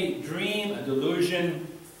 living a dream, a delusion.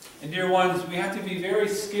 And dear ones, we have to be very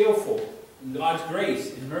skillful in God's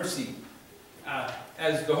grace and mercy,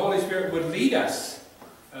 as the Holy Spirit would lead us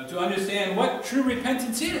to understand what true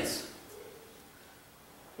repentance is.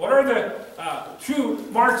 What are the true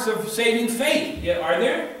marks of saving faith? Yeah, are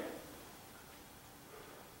there?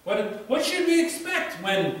 What should we expect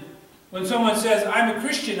when someone says, I'm a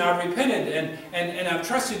Christian, I've repented, and I've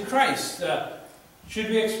trusted Christ? Should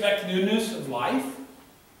we expect newness of life?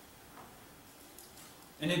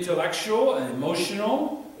 An intellectual, an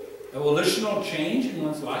emotional, a volitional change in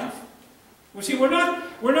one's life? Well, see, we're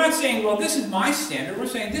not saying, well, this is my standard. We're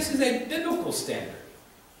saying this is a biblical standard.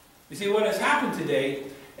 You see, what has happened today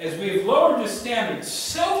is we've lowered the standard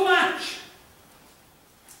so much,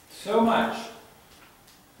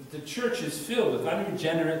 that the church is filled with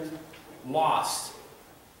unregenerate, lost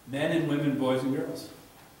men and women, boys and girls.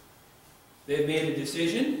 They've made a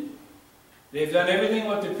decision. They've done everything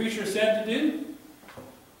what the preacher said to do.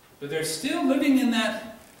 But they're still living in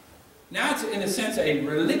that. Now it's, in a sense, a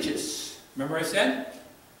religious. Remember I said?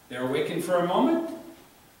 They're awakened for a moment.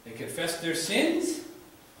 They confess their sins.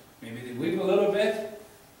 Maybe they weep a little bit.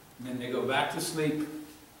 And then they go back to sleep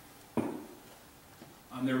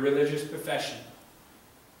on their religious profession.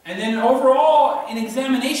 And then overall, in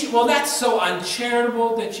examination, well, that's so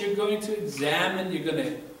uncharitable that you're going to examine, you're going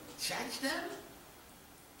to judge them?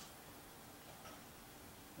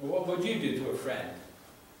 Well, what would you do to a friend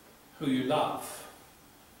who you love?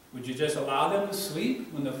 Would you just allow them to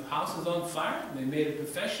sleep when the house is on fire? They made a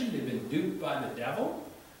profession, they've been duped by the devil.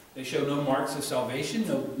 They show no marks of salvation,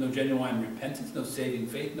 no genuine repentance, no saving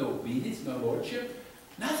faith, no obedience, no lordship.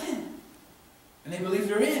 Nothing. And they believe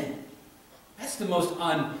they're in. That's the most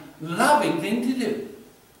unloving thing to do,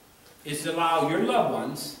 is to allow your loved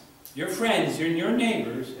ones, your friends, your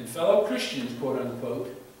neighbors, and fellow Christians, quote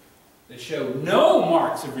unquote, that show no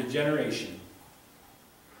marks of regeneration,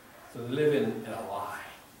 to live in a lie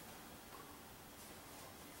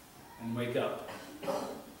and wake up in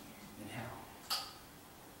hell.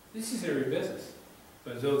 This is their business.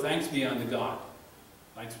 But so thanks be unto God.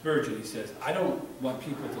 Like Spurgeon, he says, I don't want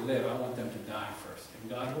people to live, I want them to die first.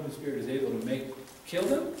 And God's Holy Spirit is able to kill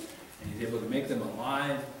them, and he's able to make them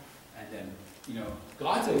alive, and then, you know,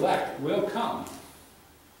 God's elect will come.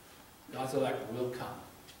 God's elect will come.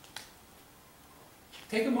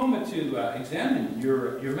 Take a moment to examine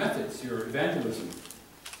your methods, your evangelism,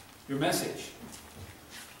 your message.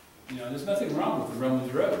 You know, there's nothing wrong with the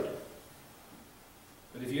Romans road.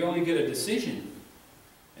 But if you only get a decision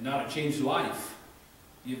and not a changed life,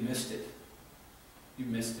 you've missed it. You've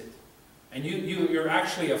missed it. And you're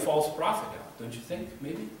actually a false prophet now, don't you think,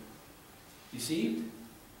 maybe? Deceived?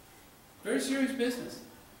 Very serious business.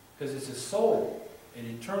 Because it's a soul, an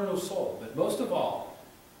eternal soul. But most of all,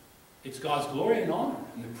 it's God's glory and honor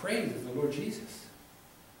and the praise of the Lord Jesus.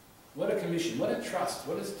 What a commission, what a trust,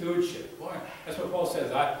 what a stewardship. Boy, that's what Paul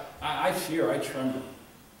says. I fear, I tremble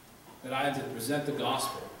that I have to present the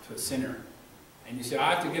gospel to a sinner. And you say,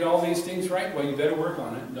 I have to get all these things right? Well, you better work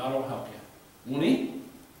on it, and God will help you. Won't he?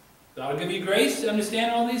 God will give you grace to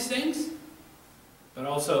understand all these things, but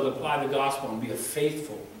also to apply the gospel and be a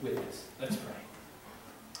faithful witness. Let's pray.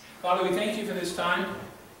 Father, we thank you for this time.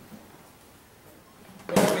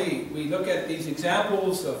 Lord, we look at these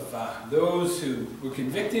examples of those who were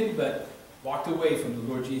convicted but walked away from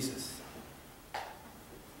the Lord Jesus.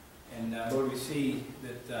 And Lord, we see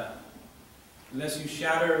that unless you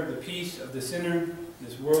shatter the peace of the sinner,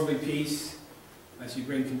 this worldly peace, unless you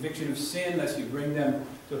bring conviction of sin, unless you bring them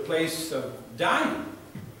to a place of dying,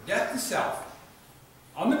 death to self,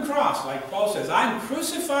 on the cross, like Paul says, I'm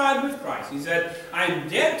crucified with Christ. He said, I'm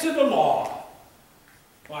dead to the law.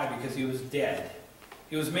 Why? Because he was dead.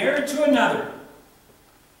 He was married to another.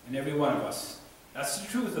 And every one of us. That's the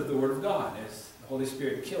truth of the Word of God, as the Holy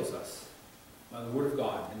Spirit kills us by the Word of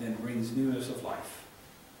God and then brings newness of life.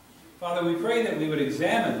 Father, we pray that we would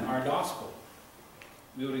examine our gospel.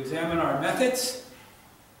 We would examine our methods.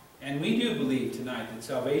 And we do believe tonight that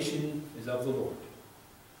salvation is of the Lord.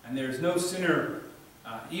 And there is no sinner,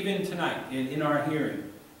 even tonight, in our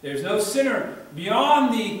hearing, there's no sinner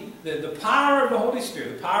beyond the power of the Holy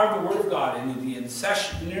Spirit, the power of the Word of God, and in the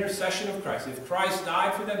intercession of Christ. If Christ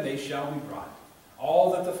died for them, they shall be brought.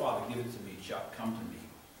 All that the Father giveth to me shall come to me.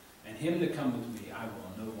 And him that cometh to me I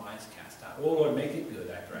will no wise cast out. Oh Lord, make it good,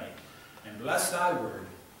 I pray. And bless thy word.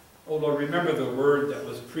 Oh Lord, remember the word that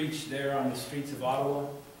was preached there on the streets of Ottawa.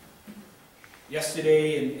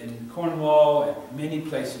 Yesterday in Cornwall and many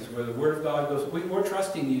places where the Word of God goes. We're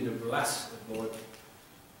trusting you to bless it, Lord.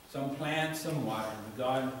 Some plant, some water.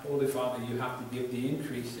 God, Holy Father, you have to give the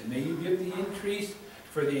increase. And may you give the increase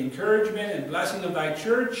for the encouragement and blessing of thy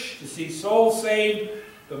church, to see souls saved,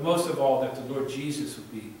 but most of all that the Lord Jesus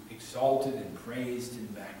would be exalted and praised and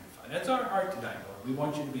magnified. That's our heart tonight, Lord. We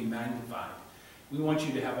want you to be magnified. We want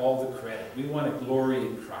you to have all the credit. We want to glory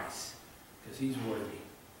in Christ, because he's worthy.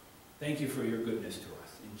 Thank you for your goodness to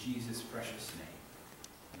us. In Jesus' precious name.